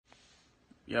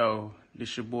Yo,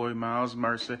 this your boy Miles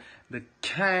Mercer, the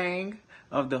king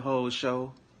of the whole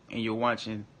show, and you're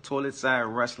watching Toilet Side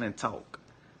Wrestling Talk.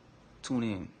 Tune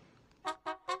in.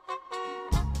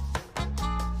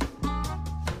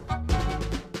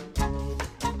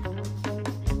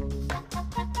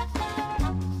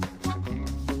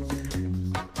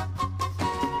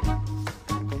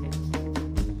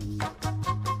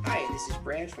 Hi, this is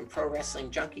Brad from Pro Wrestling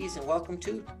Junkies, and welcome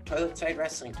to Toilet Side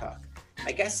Wrestling Talk.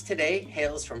 My guest today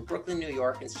hails from Brooklyn, New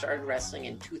York, and started wrestling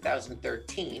in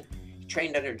 2013. He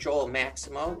trained under Joel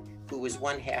Maximo, who was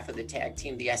one half of the tag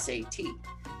team, the SAT.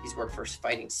 He's worked for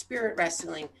Fighting Spirit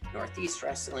Wrestling, Northeast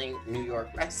Wrestling, New York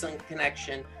Wrestling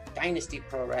Connection, Dynasty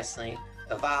Pro Wrestling,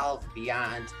 Evolve,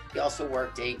 Beyond. He also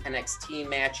worked a NXT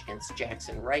match against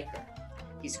Jackson Riker.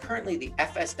 He's currently the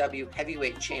FSW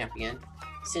Heavyweight Champion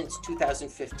since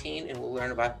 2015, and we'll learn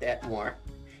about that more.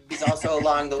 He's also,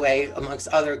 along the way, amongst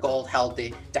other gold, held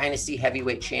the Dynasty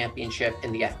Heavyweight Championship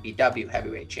and the FBW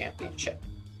Heavyweight Championship.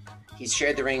 He's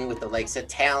shared the ring with the likes of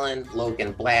Talon,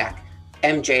 Logan Black,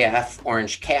 MJF,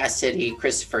 Orange Cassidy,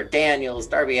 Christopher Daniels,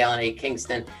 Darby Allin, A.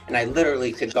 Kingston, and I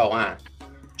literally could go on.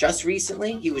 Just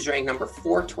recently, he was ranked number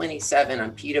 427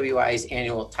 on PWI's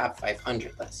annual Top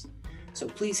 500 list. So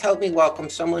please help me welcome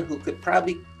someone who could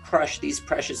probably crush these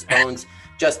precious bones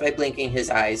just by blinking his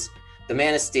eyes, the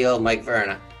Man of Steel, Mike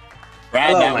Verna.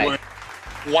 Brad, Hello, that Mike. was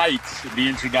quite the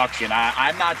introduction.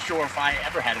 I'm not sure if I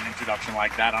ever had an introduction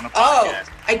like that on a podcast.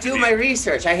 Oh, I do my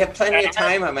research. I have plenty of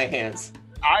time on my hands.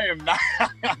 I am not.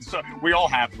 So we all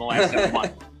have for the last 7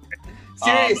 months.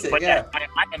 Seriously, But yeah. I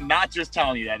am not just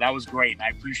telling you that. That was great. And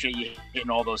I appreciate you hitting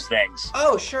all those things.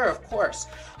 Oh, sure, of course.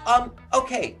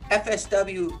 Okay,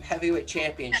 FSW Heavyweight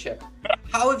Championship.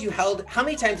 How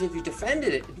many times have you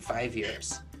defended it in 5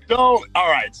 years? So, all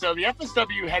right. So the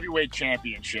FSW Heavyweight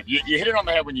Championship, you hit it on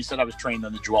the head when you said I was trained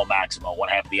under Joel Maximo, one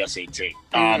half of the SAT.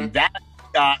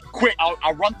 Quick,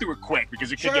 I'll run through it quick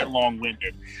because it could get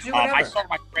long-winded. I started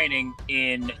my training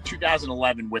in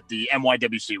 2011 with the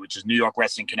NYWC, which is New York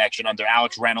Wrestling Connection, under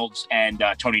Alex Reynolds and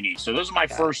Tony Nese. So those are my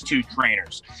first two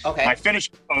trainers. Okay. My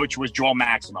finishing coach was Joel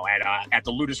Maximo at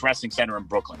the Ludus Wrestling Center in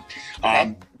Brooklyn.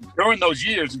 Okay. During those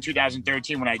years, in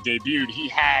 2013, when I debuted, he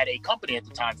had a company at the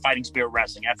time, Fighting Spirit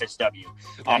Wrestling, FSW.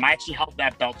 Okay. I actually held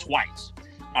that belt twice.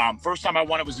 First time I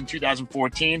won it was in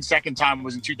 2014. Second time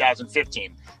was in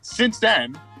 2015. Since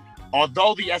then,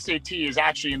 although the SAT is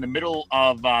actually in the middle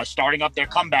of starting up their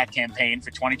comeback campaign for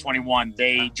 2021,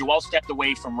 Joel stepped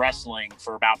away from wrestling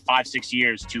for about 5-6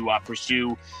 years to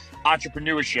pursue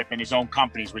entrepreneurship in his own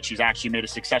companies, which he's actually made a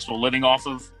successful living off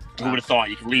of. Who would have thought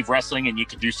you could leave wrestling and you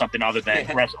could do something other than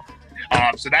wrestle?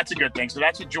 So that's a good thing. So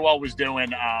that's what Joel was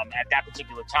doing at that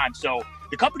particular time. So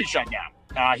the company shut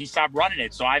down. He stopped running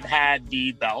it. So I've had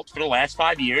the belt for the last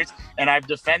 5 years, and I've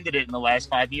defended it in the last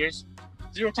 5 years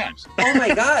 0 times. Oh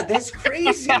my God, that's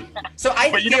crazy. So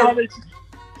But you know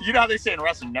how they say in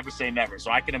wrestling, never say never. So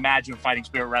I can imagine Fighting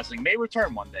Spirit Wrestling may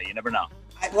return one day. You never know.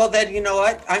 Well, then, you know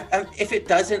what? If it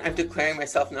doesn't, I'm declaring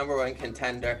myself number one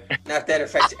contender. Not that it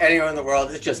affects anyone in the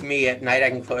world. It's just me at night. I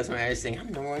can close my eyes saying,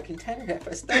 I'm number one contender at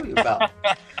FSW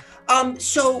belt.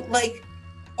 So, like,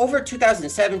 over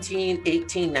 2017,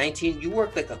 18, 19, you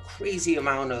worked like a crazy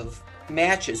amount of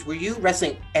matches. Were you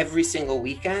wrestling every single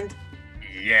weekend?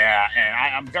 Yeah, and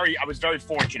I was very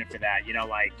fortunate for that. You know,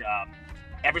 like,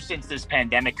 ever since this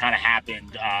pandemic kind of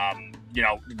happened,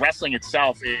 wrestling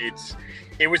itself,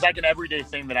 it was like an everyday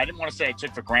thing that I didn't want to say I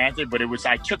took for granted, but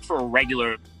I took for a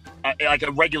regular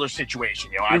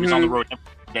situation. You know, I was on the road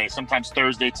every day, sometimes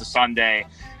Thursday to Sunday,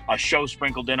 a show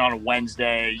sprinkled in on a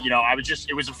Wednesday. You know,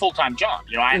 it was a full-time job.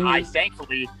 You know, I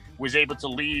thankfully was able to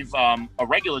leave a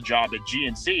regular job at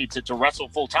GNC to wrestle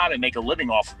full-time and make a living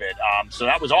off of it. So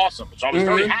that was awesome. So I was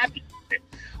very happy with it.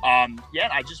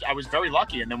 I was very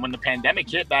lucky. And then when the pandemic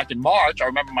hit back in March, I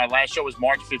remember my last show was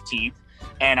March 15th.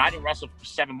 And I didn't wrestle for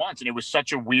 7 months. And it was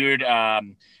such a weird,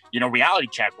 reality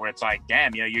check where it's like,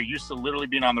 damn, you're used to literally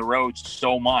being on the road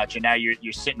so much. And now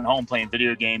you're sitting home playing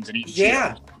video games and eating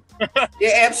Yeah.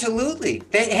 Yeah, absolutely.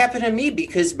 That happened to me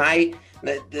because the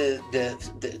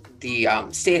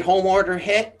stay-at-home order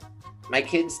hit. My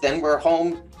kids then were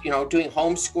home, doing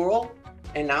homeschool.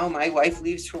 And now my wife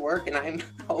leaves for work and I'm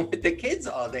home with the kids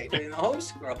all day doing the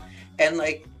homeschool. And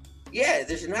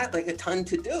there's not like a ton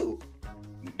to do.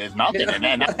 There's nothing.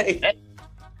 And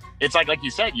it's like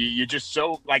you said, you're just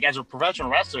so, like, as a professional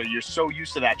wrestler, you're so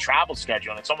used to that travel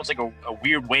schedule. And it's almost like a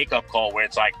weird wake-up call where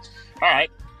it's like, all right,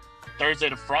 Thursday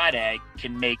to Friday, I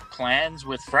can make plans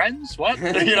with friends. What?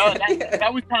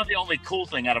 That was kind of the only cool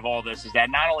thing out of all this, is that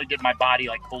not only did my body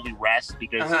like fully rest,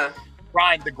 because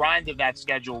the grind of that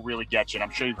schedule really gets you. And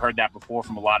I'm sure you've heard that before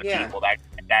from a lot of people. That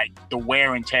that the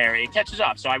wear and tear, it catches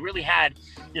up. So I really had,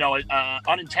 an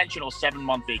unintentional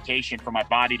 7-month vacation for my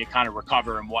body to kind of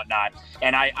recover and whatnot.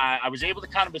 And I was able to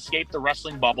kind of escape the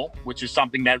wrestling bubble, which is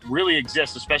something that really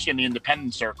exists, especially in the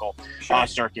independent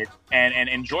circuit, and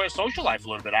enjoy a social life a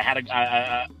little bit. I had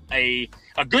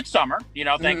a good summer,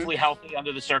 thankfully healthy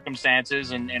under the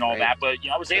circumstances and all that. But,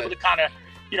 I was able to kind of,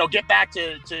 get back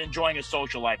to enjoying a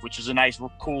social life, which is a nice,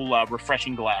 cool,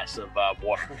 refreshing glass of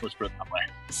water. Let's put it that way.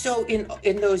 So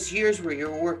in those years where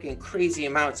you're working crazy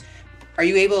amounts, are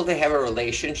you able to have a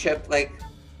relationship like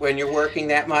when you're working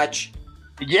that much?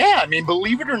 Yeah, I mean,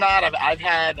 believe it or not, I've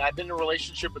been in a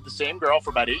relationship with the same girl for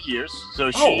about 8 years.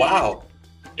 So oh wow.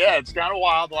 Yeah, it's kind of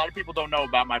wild. A lot of people don't know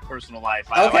about my personal life.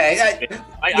 Okay.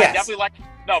 I definitely like.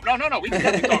 No. We can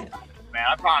definitely talk about it, man.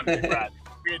 I promise you, Brad.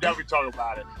 We can definitely talk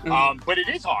about it. But it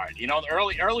is hard,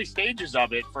 the early stages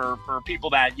of it for people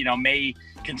that, may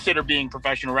consider being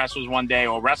professional wrestlers one day,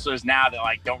 or wrestlers now that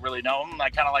like don't really know them.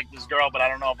 I kind of like this girl, but I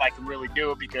don't know if I can really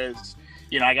do it because,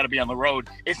 I got to be on the road.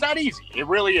 It's not easy. It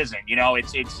really isn't.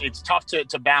 It's tough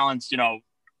to balance,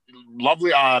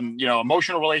 lovely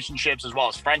emotional relationships as well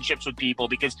as friendships with people,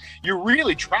 because you're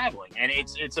really traveling, and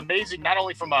it's amazing, not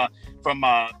only from a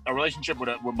relationship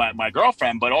with my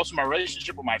girlfriend, but also my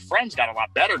relationship with my friends got a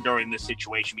lot better during this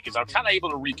situation, because I was kind of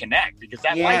able to reconnect, because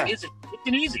that life isn't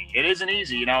easy. It isn't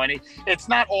easy, and it's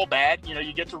not all bad.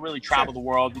 You get to really travel the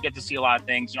world, you get to see a lot of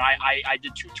things. I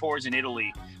did 2 tours in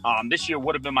Italy. This year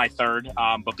would have been my 3rd,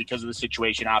 but because of the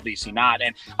situation, obviously not.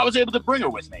 And I was able to bring her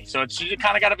with me, so she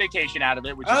kind of got a vacation out of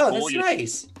it, which is cool. That's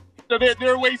nice. So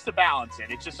there are ways to balance it.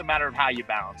 It's just a matter of how you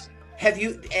balance it. Have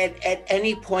you, at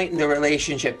any point in the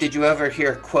relationship, did you ever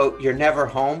hear, quote, "You're never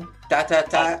home," ...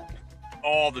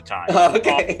 All the time. Oh,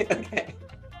 okay. Okay.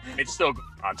 It's still going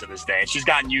on to this day, and she's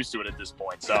gotten used to it at this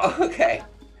point. So okay.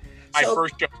 My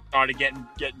first show started getting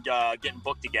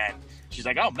booked again. She's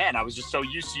like, "Oh man, I was just so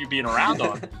used to you being around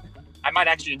on. I might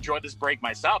actually enjoy this break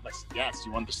myself." I said, "Yes,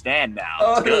 you understand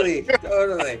now." Totally.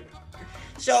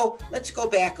 So let's go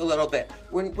back a little bit.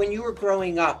 When you were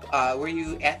growing up, were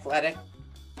you athletic?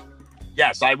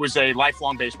 Yes, I was a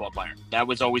lifelong baseball player. That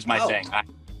was always my thing.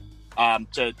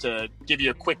 To give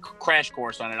you a quick crash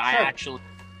course on it, I actually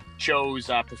chose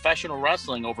professional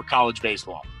wrestling over college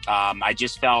baseball. I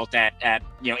just felt that at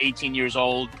 18 years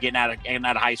old, getting out of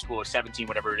high school, or 17,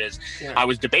 whatever it is, I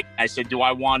was debating. I said, do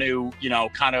I want to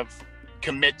kind of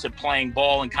commit to playing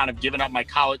ball and kind of giving up my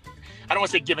college? I don't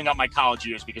want to say giving up my college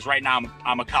years, because right now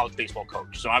I'm a college baseball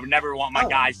coach, so I would never want my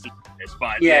guys to do this.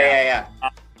 But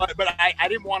but I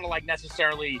didn't want to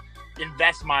necessarily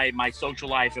invest my social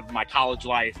life of my college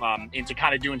life into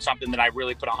kind of doing something that I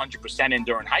really put 100% in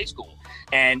during high school.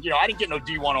 And I didn't get no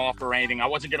D1 offer or anything. I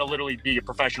wasn't going to literally be a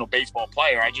professional baseball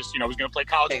player. I just was going to play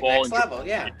college ball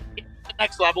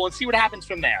next level and see what happens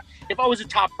from there. If I was a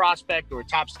top prospect or a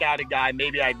top scouted guy,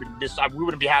 maybe we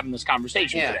wouldn't be having this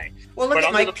conversation today. Well, look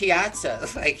at Mike Piazza.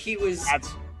 He was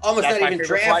almost not even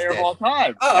drafted. Player of all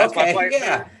time. Oh, okay.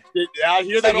 I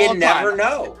hear that all the time. You never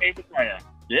know.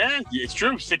 Yeah, it's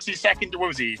true. 62nd, what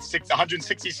was he?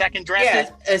 162nd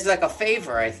drafted? Yeah, it's like a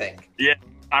favor, I think. Yeah,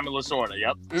 I'm in Lasorda,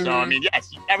 yep. Mm-hmm. So, I mean,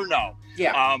 yes, you never know.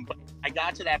 Yeah. But I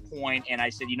got to that point, and I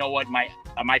said, you know what? My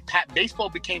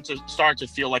baseball started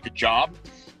to feel like a job,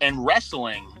 and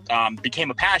wrestling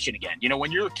became a passion again.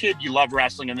 When you're a kid, you love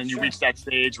wrestling, and then you reach that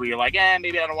stage where you're like,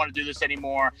 maybe I don't want to do this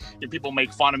anymore. And people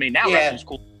make fun of me. Now wrestling's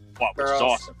cool, which is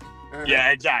awesome. Mm-hmm.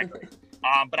 Yeah, exactly.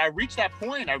 But I reached that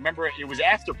point. I remember it was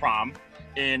after prom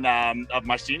of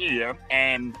my senior year,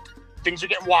 and things are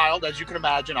getting wild, as you can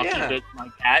imagine. I'll keep it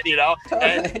like that,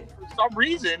 And for some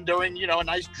reason, during a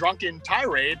nice drunken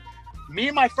tirade, me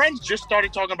and my friends just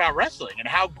started talking about wrestling and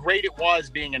how great it was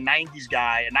being a 90s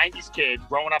guy, a 90s kid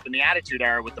growing up in the Attitude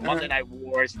Era with the Monday Night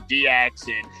Wars and DX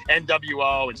and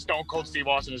NWO and Stone Cold Steve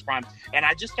Austin in his prime. And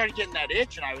I just started getting that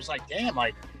itch, and I was like, damn,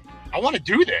 I want to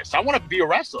do this. I want to be a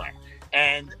wrestler.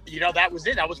 And that was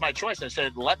it. That was my choice. I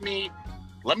said, let me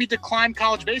decline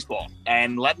college baseball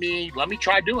and let me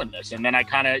try doing this. And then I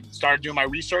kind of started doing my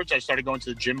research. I started going to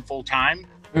the gym full time.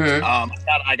 Mm-hmm.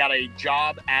 I got a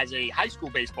job as a high school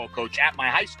baseball coach at my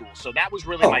high school. So that was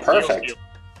really my deal.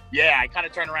 Yeah, I kind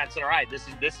of turned around and said, all right, this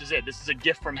is it. This is a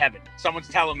gift from heaven. Someone's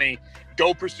telling me,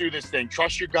 go pursue this thing.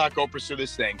 Trust your gut, go pursue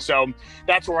this thing. So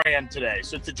that's where I am today.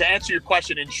 So to answer your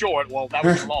question in short, well, that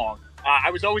was long. I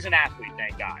was always an athlete,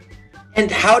 thank God. And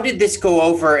how did this go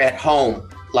over at home?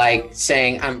 Like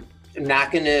saying, I'm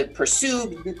not going to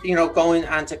pursue, going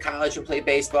on to college and play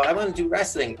baseball. I want to do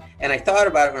wrestling. And I thought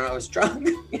about it when I was drunk,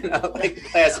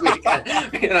 like last week,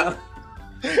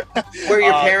 Were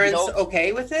your parents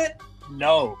okay with it?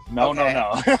 No,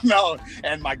 Okay. no.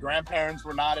 And my grandparents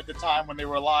were not at the time when they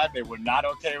were alive. They were not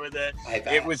okay with it. I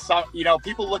bet. It was some,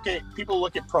 people look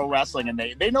at pro wrestling and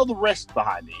they know the risk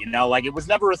behind it. Like it was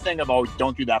never a thing of, oh,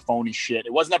 don't do that phony shit.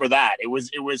 It was never that. It was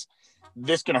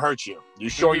this can hurt you. You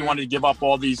sure you wanted to give up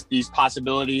all these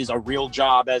possibilities, a real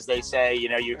job, as they say?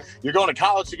 You're going to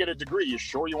college to get a degree. You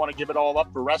sure you want to give it all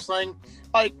up for wrestling?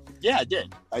 Like, yeah, I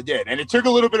did. And it took a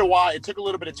little bit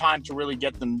of time to really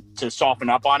get them to soften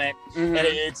up on it. And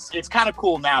it's kind of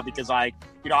cool now because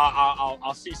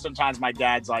I'll see sometimes my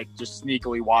dad's like just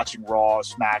sneakily watching Raw,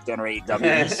 SmackDown, or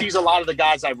AEW. He sees a lot of the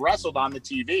guys I've wrestled on the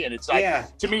TV, and it's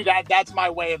like, to me, that's my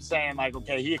way of saying like,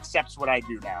 okay, he accepts what I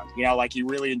do now. Like he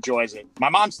really enjoys it. My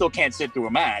mom still can't sit through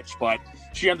a match, but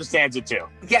she understands it too.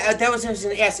 Yeah, that was what I was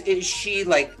gonna ask. Is she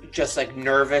like just like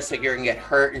nervous, like you're gonna get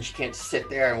hurt, and she can't sit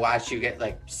there and watch you get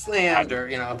like slammed,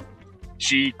 or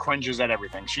She cringes at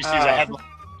everything. She sees a headline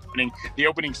the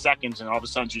opening seconds, and all of a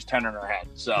sudden she's turning her head.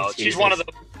 So she's one of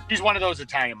those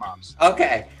Italian moms.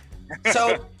 Okay,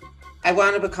 so I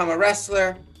want to become a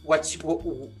wrestler.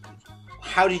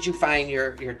 How did you find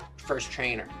your first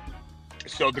trainer?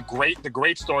 So the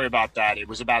great story about that, it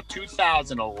was about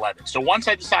 2011. So once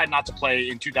I decided not to play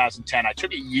in 2010, I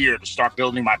took a year to start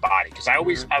building my body, because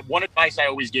one advice I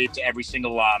always gave to every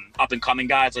single up and coming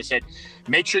guys, I said,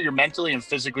 make sure you're mentally and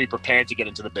physically prepared to get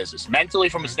into the business. Mentally,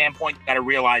 from a standpoint, you got to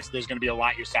realize there's going to be a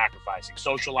lot you're sacrificing.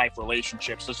 Social life,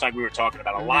 relationships, just like we were talking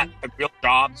about, a lot of real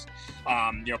jobs,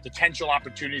 potential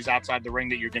opportunities outside the ring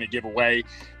that you're going to give away.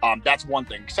 That's one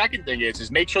thing. Second thing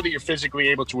is make sure that you're physically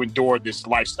able to endure this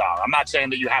lifestyle. I'm not saying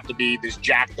that you have to be this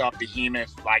jacked up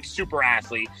behemoth, like super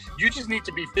athlete. You just need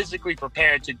to be physically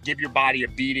prepared to give your body a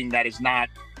beating that is not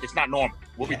normal.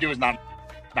 What we do is not.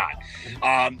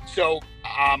 So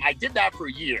I did that for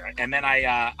a year, and then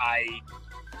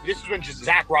this is when just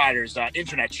Zack Ryder's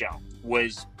internet show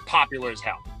was popular as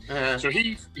hell. So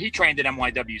he trained at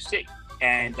NYWC,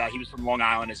 and he was from Long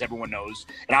Island, as everyone knows,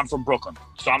 and I'm from Brooklyn,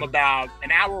 so I'm about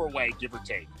an hour away, give or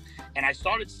take. And I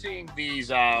started seeing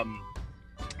these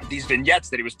vignettes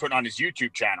that he was putting on his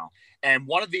YouTube channel. And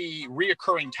one of the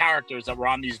reoccurring characters that were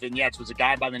on these vignettes was a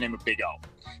guy by the name of Big O.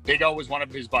 Big O was one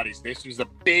of his buddies. This was the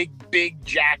big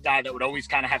jack guy that would always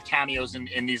kind of have cameos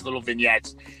in these little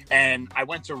vignettes. And I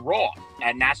went to Raw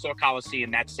at Nassau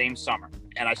Coliseum that same summer.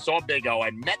 And I saw Big O.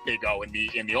 I met Big O in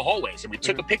the hallways, and we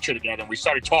took a picture together, and we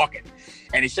started talking.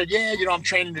 And he said, yeah, I'm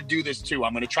training to do this too.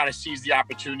 I'm going to try to seize the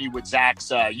opportunity with Zach's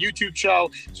YouTube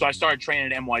show. So I started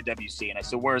training at NYWC, and I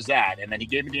said, where's that? And then he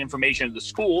gave me the information of the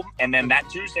school. And then that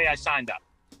Tuesday I signed up.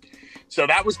 So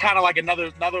that was kind of like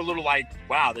another little like,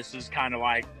 wow, this is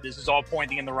all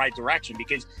pointing in the right direction,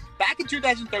 because back in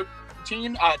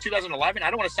 2013, 2011, I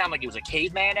don't want to sound like it was a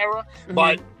caveman era,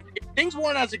 but things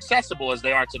weren't as accessible as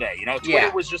they are today.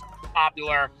 Twitter was just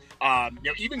popular.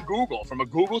 Even Google, from a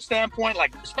Google standpoint,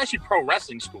 like especially pro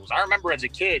wrestling schools. I remember as a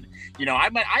kid, I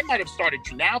might have started.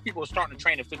 Now people are starting to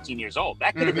train at 15 years old.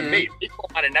 That could have been me. People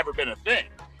might have never been a thing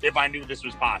if I knew this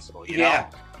was possible. You know?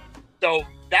 So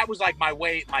that was like my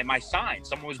way, my sign.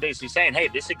 Someone was basically saying, hey,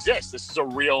 this exists. This is a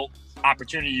real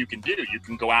opportunity you can do. You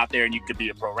can go out there and you could be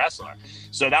a pro wrestler.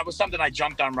 So that was something I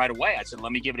jumped on right away. I said,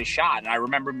 let me give it a shot. And I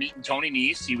remember meeting Tony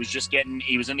Nese. He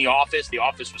was in the office. The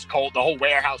office was cold. The whole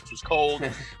warehouse was cold.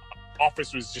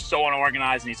 Office was just so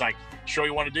unorganized. And he's like, sure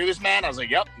you want to do this, man? I was like,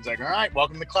 yep. He's like, all right,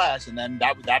 welcome to class. And then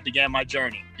that began my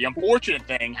journey. The unfortunate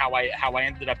thing, how I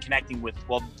ended up connecting with,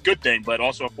 well, good thing, but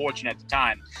also unfortunate at the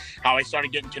time, how I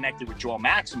started getting connected with Joel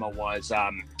Maximo was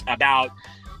about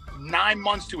 9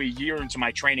 months to a year into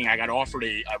my training, I got offered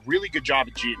a really good job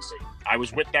at GNC. I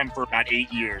was with them for about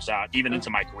 8 years, even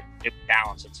into my career, it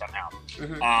balanced it somehow.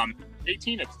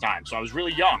 18 at the time, so I was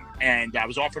really young, and I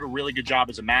was offered a really good job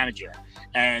as a manager.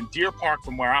 And Deer Park,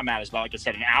 from where I'm at, is about, like I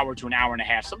said, an hour to an hour and a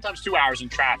half, sometimes 2 hours in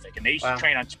traffic. And they used to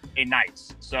train on Tuesday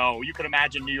nights, so you could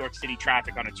imagine New York City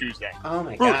traffic on a Tuesday. Oh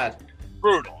my God,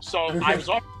 brutal. So I was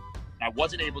off. I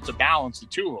wasn't able to balance the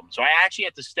two of them, so I actually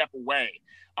had to step away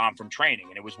from training.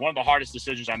 And it was one of the hardest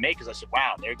decisions I made, because I said,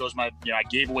 wow, there goes my, I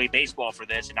gave away baseball for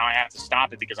this, and now I have to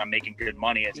stop it because I'm making good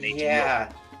money as an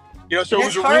 18-year-old. So it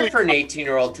was hard for an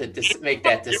 18-year-old to make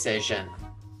that decision.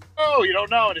 Oh, you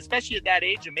don't know. And especially at that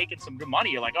age and making some good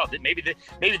money, you're like, oh, maybe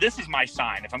this is my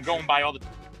sign if I'm going by all the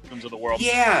systems of the world.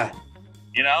 Yeah.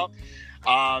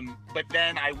 But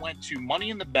then I went to Money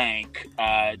in the Bank,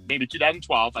 maybe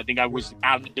 2012. I think I was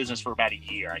out of the business for about a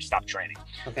year. I stopped training.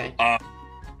 Okay.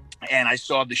 And I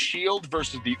saw The Shield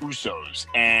versus the Usos,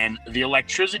 and the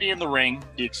electricity in the ring,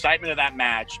 the excitement of that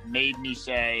match made me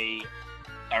say,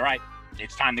 all right,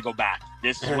 it's time to go back.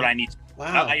 This is what I need to do.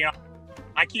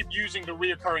 I keep using the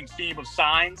reoccurring theme of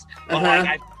signs, but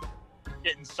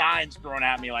getting signs thrown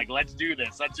at me like, let's do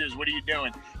this. Let's do this. What are you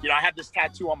doing? You know, I have this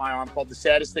tattoo on my arm called "The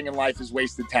saddest thing in life is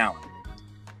wasted talent."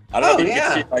 I don't know if you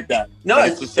can see it like that. No,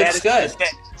 it's good.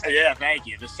 Yeah, thank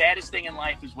you. The saddest thing in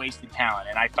life is wasted talent.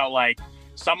 And I felt like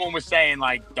someone was saying,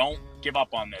 like, don't give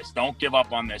up on this. Don't give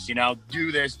up on this. You know,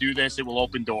 do this. It will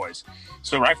open doors.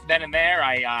 So right then and there,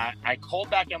 I called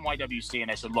back NYWC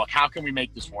and I said, look, how can we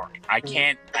make this work? I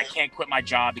can't quit my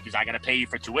job because I got to pay you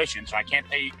for tuition. So I can't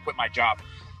quit my job.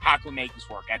 How can we make this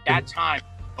work? At that time,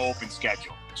 open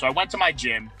schedule. So I went to my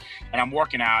gym and I'm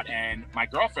working out, and my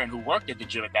girlfriend who worked at the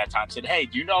gym at that time said, hey,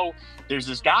 do you know there's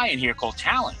this guy in here called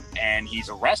Talent and he's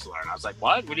a wrestler? And I was like,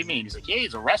 what do you mean? He's like, yeah,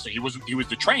 he's a wrestler. He was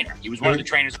the trainer. He was one of the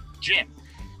trainers at the gym.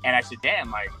 And I said, damn,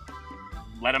 like,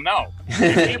 let him know.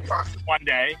 She came one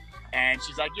day and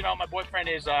she's like, you know, my boyfriend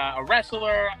is a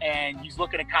wrestler and he's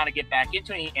looking to kind of get back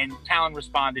into it. And Talent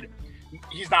responded,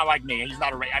 he's not like me. He's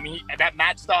not that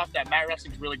mat stuff, that mat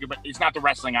wrestling's really good, but it's not the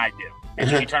wrestling I do. And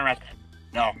so he turned around,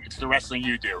 no, it's the wrestling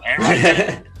you do. And right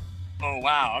then, oh,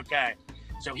 wow, okay.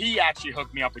 So he actually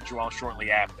hooked me up with Joel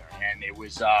shortly after. And it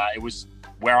was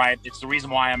it's the reason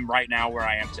why I'm right now where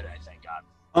I am today, thank God.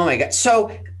 Oh my God.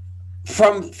 So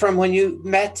from when you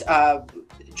met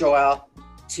Joel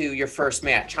to your first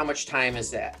match, how much time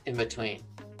is that in between?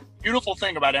 Beautiful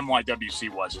thing about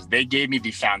NYWC is they gave me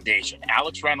the foundation.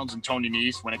 Alex Reynolds and Tony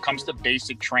Nese, when it comes to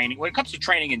basic training, when it comes to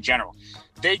training in general,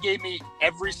 they gave me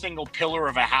every single pillar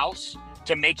of a house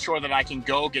to make sure that I can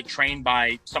go get trained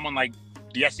by someone like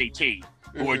the SAT,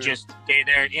 who are just,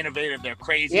 they're innovative, they're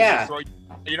crazy. Yeah.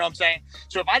 You know what I'm saying?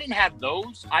 So if I didn't have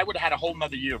those, I would have had a whole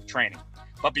nother year of training.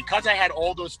 But because I had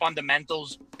all those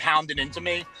fundamentals pounded into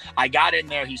me, I got in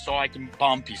there. He saw I can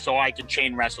bump. He saw I can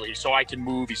chain wrestle. He saw I can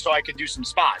move. He saw I could do some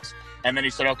spots. And then he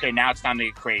said, okay, now it's time to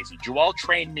get crazy. Joel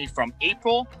trained me from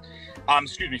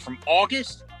from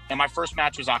August, and my first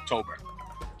match was October.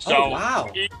 So, oh,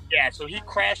 wow. So he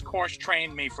crash course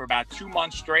trained me for about 2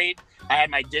 months straight. I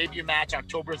had my debut match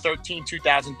October 13,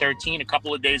 2013, a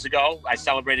couple of days ago. I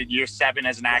celebrated year 7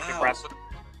 as an active wrestler,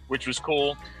 which was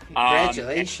cool.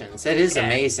 Congratulations. It is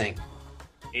amazing.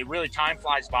 It really, time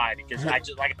flies by because I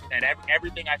just, like I said,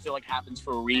 everything I feel like happens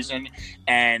for a reason.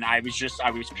 And I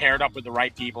was paired up with the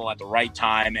right people at the right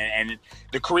time. And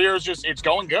the career is it's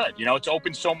going good. You know, it's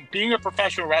opened being a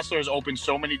professional wrestler has opened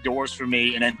so many doors for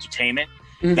me in entertainment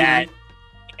that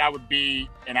I would be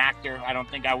an actor. I don't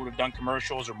think I would have done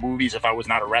commercials or movies if I was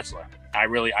not a wrestler. I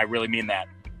really mean that.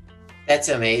 That's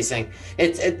amazing.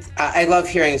 I love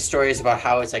hearing stories about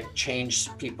how it's like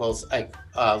changed people's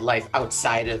life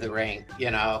outside of the ring, you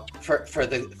know, for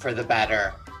the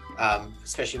better.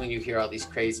 Especially when you hear all these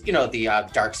crazy, you know, the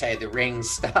dark side of the ring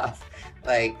stuff.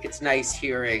 Like, it's nice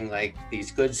hearing like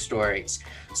these good stories.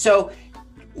 So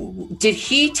did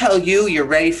he tell you you're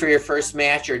ready for your first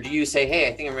match, or do you say, hey,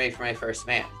 I think I'm ready for my first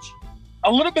match?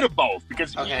 A little bit of both,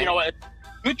 because you know, a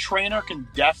good trainer can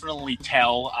definitely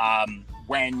tell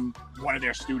when one of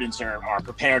their students are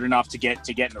prepared enough to get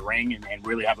in the ring and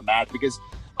really have a match. Because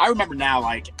I remember now,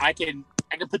 like, I can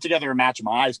put together a match with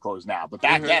my eyes closed now, but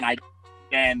back then I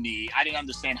didn't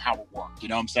understand how it worked. You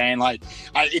know what I'm saying? Like,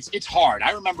 it's hard.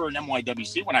 I remember in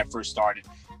NYWC when I first started,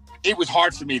 it was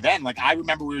hard for me then. Like, I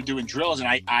remember we were doing drills, and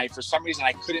I for some reason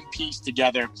I couldn't piece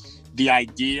together the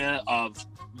idea of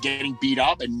getting beat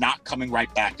up and not coming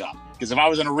right back up. Because if I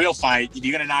was in a real fight,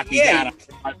 you're gonna knock me down and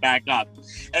right back up.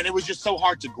 And it was just so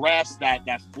hard to grasp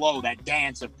that flow, that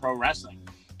dance of pro wrestling.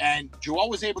 And Joel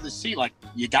was able to see, like,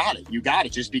 you got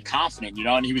it. Just be confident, you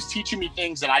know. And he was teaching me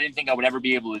things that I didn't think I would ever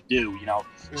be able to do, you know,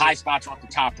 high spots off the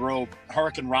top rope,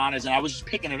 hurricane ranas, and I was just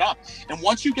picking it up. And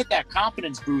once you get that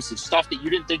confidence boost of stuff that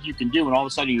you didn't think you can do, and all of a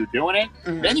sudden you're doing it,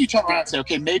 then you turn around and say,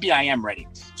 okay, maybe I am ready.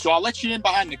 So I'll let you in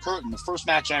behind the curtain. The first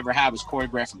match I ever had was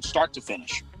choreographed from start to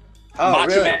finish. Oh,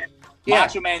 Macho really?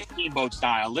 Macho Man Steamboat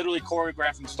style, literally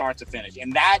choreographed from start to finish.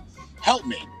 And that helped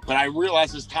me. But I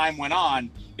realized as time went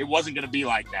on, it wasn't going to be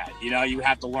like that. You know, you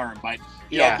have to learn. But,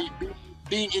 you know,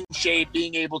 being in shape,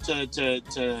 being able to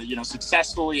you know,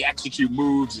 successfully execute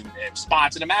moves and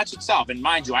spots in a match itself. And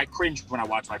mind you, I cringed when I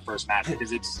watched my first match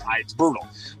because it's brutal.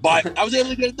 But I was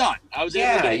able to get it done.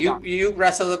 You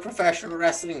wrestled a professional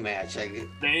wrestling match. There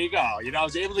you go. You know, I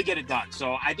was able to get it done.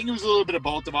 So I think it was a little bit of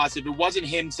both of us. If it wasn't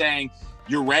him saying,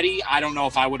 you're ready, I don't know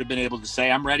if I would have been able to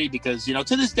say I'm ready, because, you know,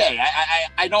 to this day,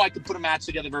 I know I could put a match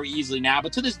together very easily now,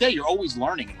 but to this day, you're always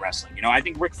learning in wrestling. You know, I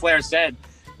think Ric Flair said,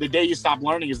 the day you stop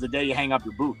learning is the day you hang up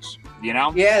your boots, you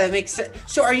know? Yeah, that makes sense.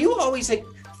 So are you always like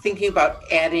thinking about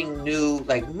adding new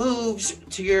like moves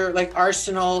to your like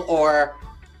arsenal, or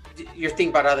you're thinking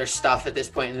about other stuff at this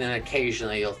point, and then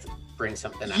occasionally you'll bring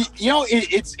something out? You know,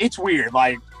 it's weird.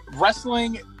 Like,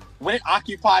 wrestling, when it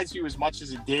occupies you as much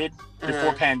as it did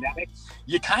before pandemic,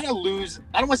 you kind of lose.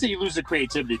 I don't want to say you lose the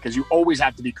creativity, because you always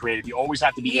have to be creative. You always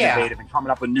have to be innovative and coming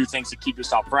up with new things to keep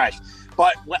yourself fresh.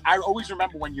 But I always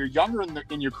remember, when you're younger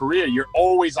in your career, you're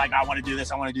always like, I want to do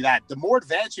this, I want to do that. The more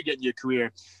advanced you get in your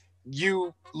career,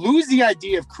 you lose the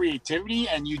idea of creativity,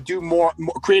 and you do more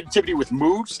creativity with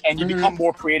moves, and you become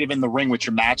more creative in the ring with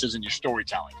your matches and your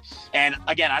storytelling. And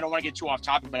again, I don't want to get too off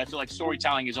topic, but I feel like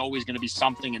storytelling is always going to be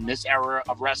something in this era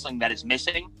of wrestling that is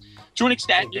missing to an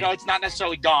extent. You know, it's not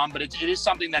necessarily gone, but it is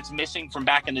something that's missing from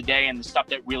back in the day, and the stuff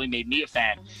that really made me a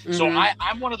fan. So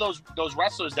I'm one of those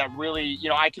wrestlers that really, you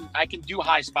know, I can do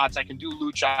high spots, I can do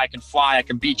lucha, I can fly, I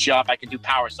can beat you up, I can do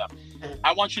power stuff.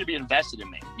 I want you to be invested in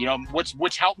me. You know,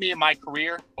 which helped me in my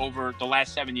career over the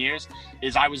last 7 years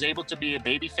is I was able to be a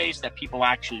babyface that people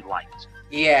actually liked.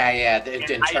 Yeah, it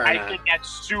didn't turn on. I think that's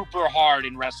super hard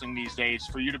in wrestling these days,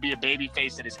 for you to be a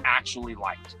babyface that is actually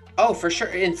liked. Oh, for sure,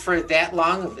 and for that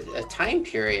long of a time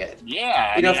period.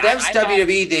 Yeah, you know, if that was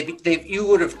WWE, you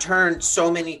would have turned so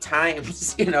many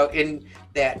times, you know, in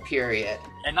that period.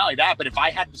 And not only that, but if I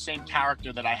had the same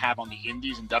character that I have on the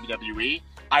Indies and WWE,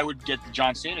 I would get the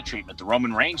John Cena treatment, the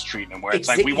Roman Reigns treatment, where it's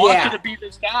like, we want you to be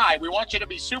this guy, we want you to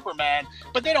be Superman,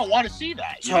 but they don't want to see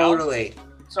that. You Totally. know?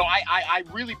 So I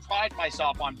really pride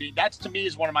myself on being, that's to me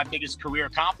is one of my biggest career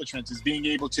accomplishments, is being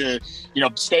able to, you know,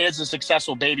 stay as a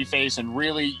successful babyface and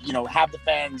really, you know, have the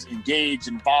fans engaged,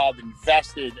 involved,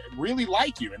 invested, really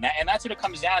like you. And that's what it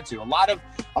comes down to. A lot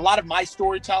of my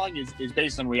storytelling is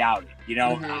based on reality. You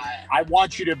know, I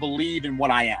want you to believe in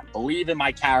what I am, believe in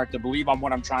my character, believe on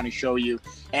what I'm trying to show you.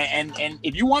 And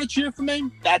if you want to cheer for me,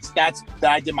 that's that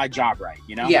I did my job right,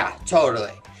 you know? Yeah,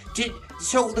 totally.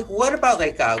 So, like, what about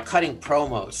cutting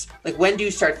promos? Like, when do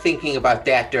you start thinking about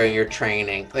that during your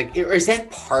training? Like, or is that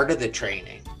part of the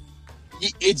training?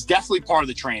 It's definitely part of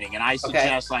the training, and I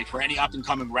suggest, like, for any up and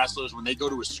coming wrestlers, when they go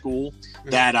to a school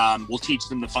that will teach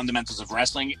them the fundamentals of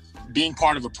wrestling, being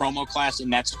part of a promo class in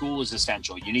that school is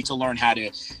essential. You need to learn how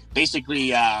to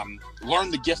basically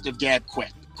learn the gift of gab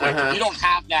quick. If you don't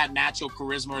have that natural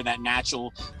charisma or that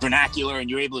natural vernacular, and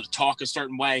you're able to talk a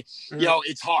certain way, you know,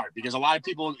 it's hard, because a lot of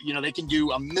people, you know, they can do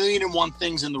 1,000,001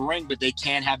 things in the ring, but they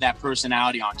can't have that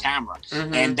personality on camera.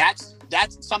 And that's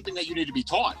something that you need to be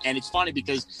taught. And it's funny,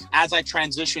 because as I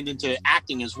transitioned into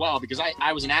acting as well, because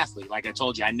I was an athlete, like I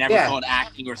told you, I never thought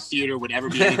acting or theater would ever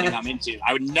be anything I'm into.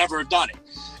 I would never have done it.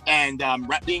 And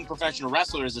being a professional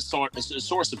wrestler is a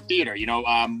source of theater. You know,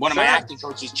 one of my acting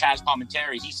coaches, Chaz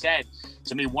Palminteri, he said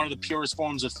to me, one of the purest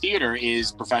forms of theater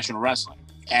is professional wrestling.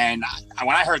 And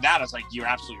when I heard that, I was like, you're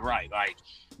absolutely right. Like,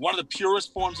 one of the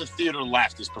purest forms of theater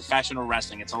left is professional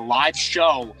wrestling. It's a live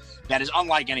show that is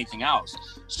unlike anything else.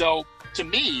 So to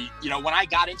me, you know, when I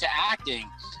got into acting,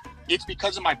 it's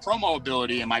because of my promo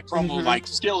ability and my promo like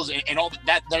skills and all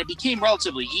that it became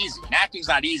relatively easy. And acting's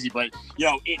not easy, but you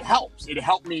know, it helps. It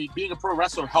helped me, being a pro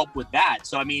wrestler helped with that.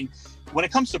 So I mean, when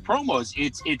it comes to promos,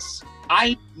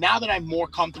 now that I'm more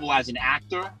comfortable as an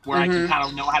actor, where I can kind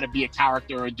of know how to be a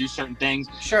character or do certain things.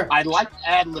 I like to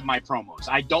ad-lib my promos.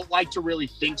 I don't like to really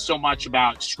think so much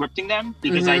about scripting them,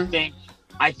 because I think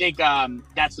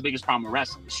that's the biggest problem with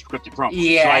wrestling, is scripted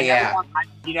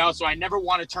promos. So I never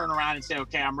want to turn around and say,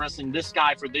 okay, I'm wrestling this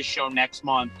guy for this show next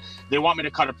month. They want me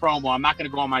to cut a promo. I'm not going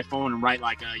to go on my phone and write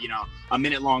like a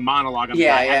minute-long monologue. I'd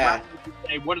rather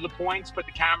say, what are the points? Put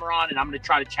the camera on, and I'm going to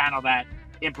try to channel that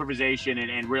improvisation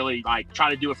and really like try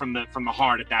to do it from the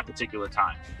heart at that particular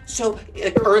time. So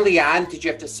like early on, did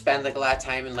you have to spend like a lot of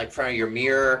time in like front of your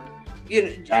mirror?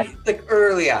 You know, like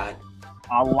early on.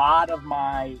 A lot of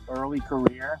my early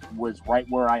career was right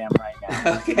where I am right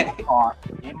now.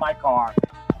 In my car,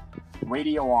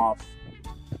 radio off,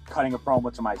 cutting a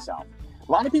promo to myself.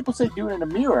 A lot of people say do it in a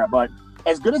mirror, but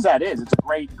as good as that is, it's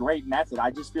a great method. I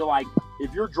just feel like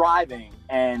if you're driving,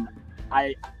 and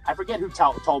I forget who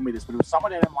told me this, but it was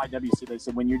someone at NYWC. They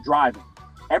said, when you're driving,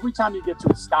 every time you get to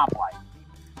a stoplight,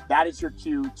 that is your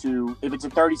cue to, if it's a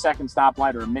 30-second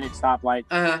stoplight or a minute stoplight,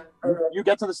 you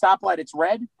get to the stoplight, it's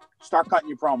red, start cutting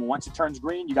your promo. Once it turns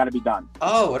green, you got to be done.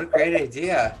 Oh, what a great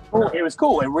idea. It was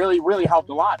cool. It really, really helped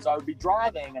a lot. So I would be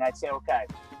driving, and I'd say, okay,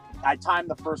 I time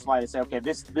the first light. I say, okay,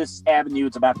 this avenue,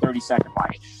 it's about 30-second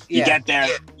light. You get there,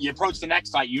 you approach the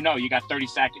next light, you got 30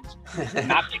 seconds.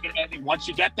 Not thinking of anything. Once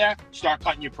you get there, start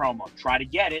cutting your promo. Try to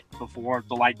get it before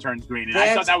the light turns green. And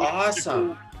I thought that was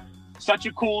awesome. Such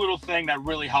a cool little thing that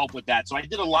really helped with that. So I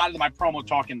did a lot of my promo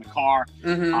talk in the car.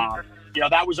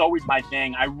 That was always my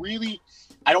thing. I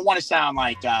don't want to sound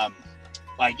like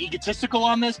egotistical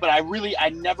on this, but I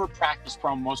never practiced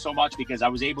promo so much because I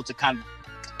was able to kind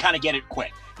of get it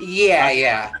quick.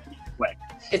 Yeah. Quick.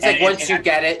 It's like once you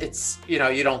get it, it's, you know,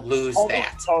 you don't lose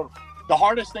that. So the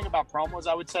hardest thing about promos,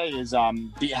 I would say, is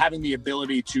having the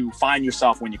ability to find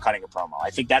yourself when you're cutting a promo. I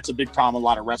think that's a big problem a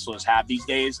lot of wrestlers have these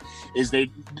days. Is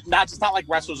it's not like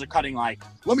wrestlers are cutting like,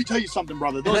 let me tell you something,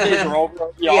 brother. Those days are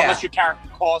over. You know, unless your character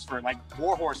calls for it. Like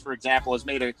Warhorse, for example, has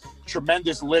made a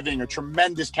tremendous living, a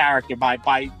tremendous character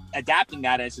by adapting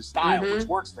that as his style, which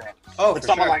works for him. But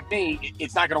someone like me,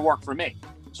 it's not going to work for me.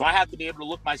 So I have to be able to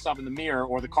look myself in the mirror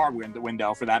or the car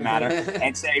window for that matter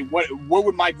and say, what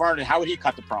would Mike Vernon, how would he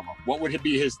cut the promo? What would it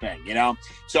be his thing, you know?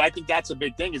 So I think that's a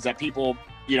big thing, is that people,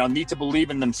 you know, need to believe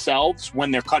in themselves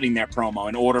when they're cutting their promo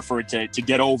in order for it to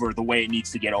get over the way it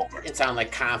needs to get over. It sounds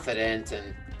like confident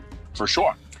and... For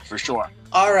sure.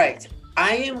 All right.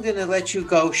 I am going to let you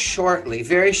go shortly,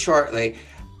 very shortly,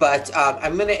 but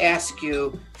I'm going to ask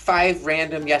you 5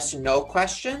 random yes or no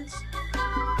questions.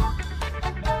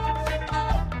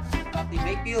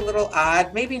 Be a little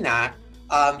odd, maybe not.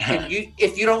 And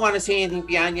if you don't want to say anything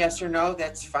beyond yes or no,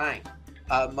 that's fine.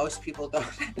 Most people don't.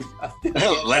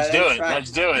 Let's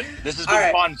do it. This has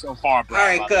been fun so far, Brad. All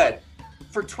right, good.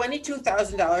 For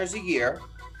 $22,000 a year,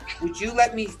 would you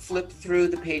let me flip through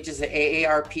the pages of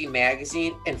AARP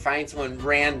magazine and find someone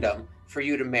random for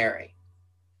you to marry?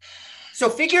 So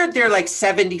figure they're like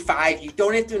 75. You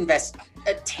don't have to invest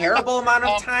a terrible amount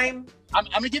of time. I'm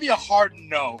going to give you a hard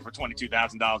no for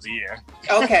 $22,000 a year.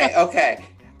 Okay.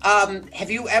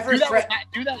 Have you ever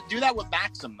do that with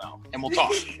Maxim though, and we'll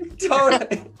talk.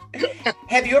 Totally.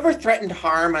 Have you ever threatened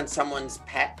harm on someone's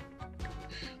pet?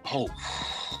 Oh.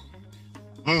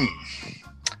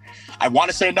 I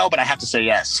want to say no, but I have to say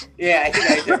yes. Yeah, I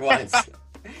think I did once.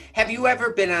 Have you ever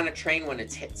been on a train when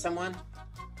it's hit someone?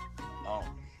 Oh.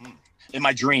 In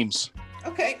my dreams.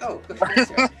 Okay. Oh, good.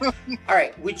 All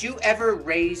right. Would you ever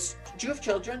raise... Do you have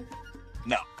children?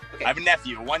 No. Okay. I have a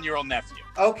nephew, a 1-year-old nephew.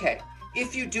 Okay.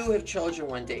 If you do have children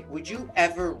one day, would you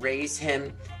ever raise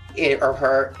him or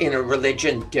her in a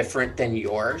religion different than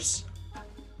yours?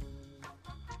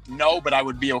 No, but I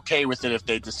would be okay with it if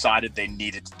they decided they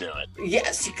needed to do it.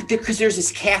 Yes, because there's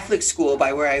this Catholic school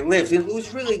by where I lived, and it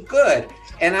was really good.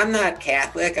 And I'm not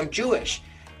Catholic, I'm Jewish.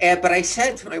 But I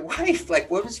said to my wife,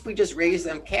 like, what if we just raise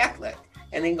them Catholic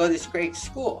and then go to this great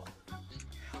school?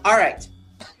 All right.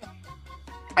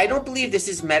 I don't believe this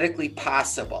is medically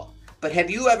possible, but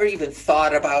have you ever even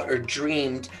thought about or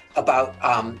dreamed about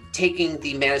taking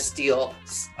the Man of Steel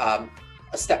a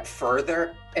step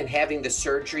further and having the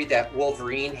surgery that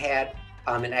Wolverine had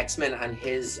in X-Men on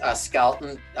his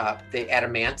skeleton, the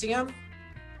adamantium?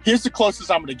 Here's the closest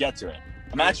I'm going to get to it.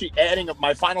 I'm actually adding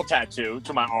my final tattoo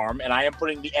to my arm, and I am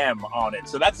putting the M on it.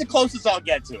 So that's the closest I'll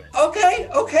get to it. Okay,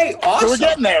 awesome.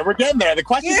 So we're getting there. The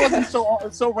question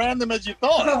wasn't so random as you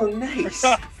thought. Oh, nice.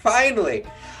 Finally.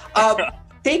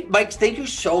 Mike, thank you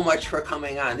so much for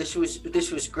coming on. This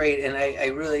was great, and I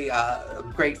really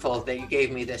am grateful that you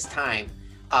gave me this time.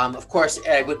 Of course,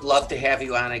 I would love to have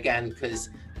you on again because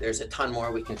there's a ton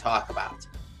more we can talk about.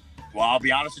 Well, I'll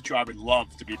be honest with you, I would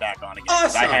love to be back on again.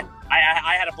 Awesome.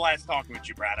 I had a blast talking with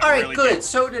you, Brad. All right, really good. Did.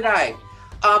 So did I.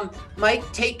 Mike,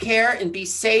 take care and be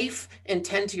safe and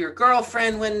tend to your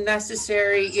girlfriend when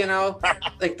necessary, you know,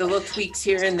 like the little tweaks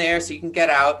here and there so you can get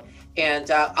out. And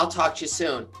I'll talk to you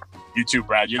soon. You too,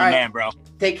 Brad. You're the man, bro.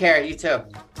 Take care. You too.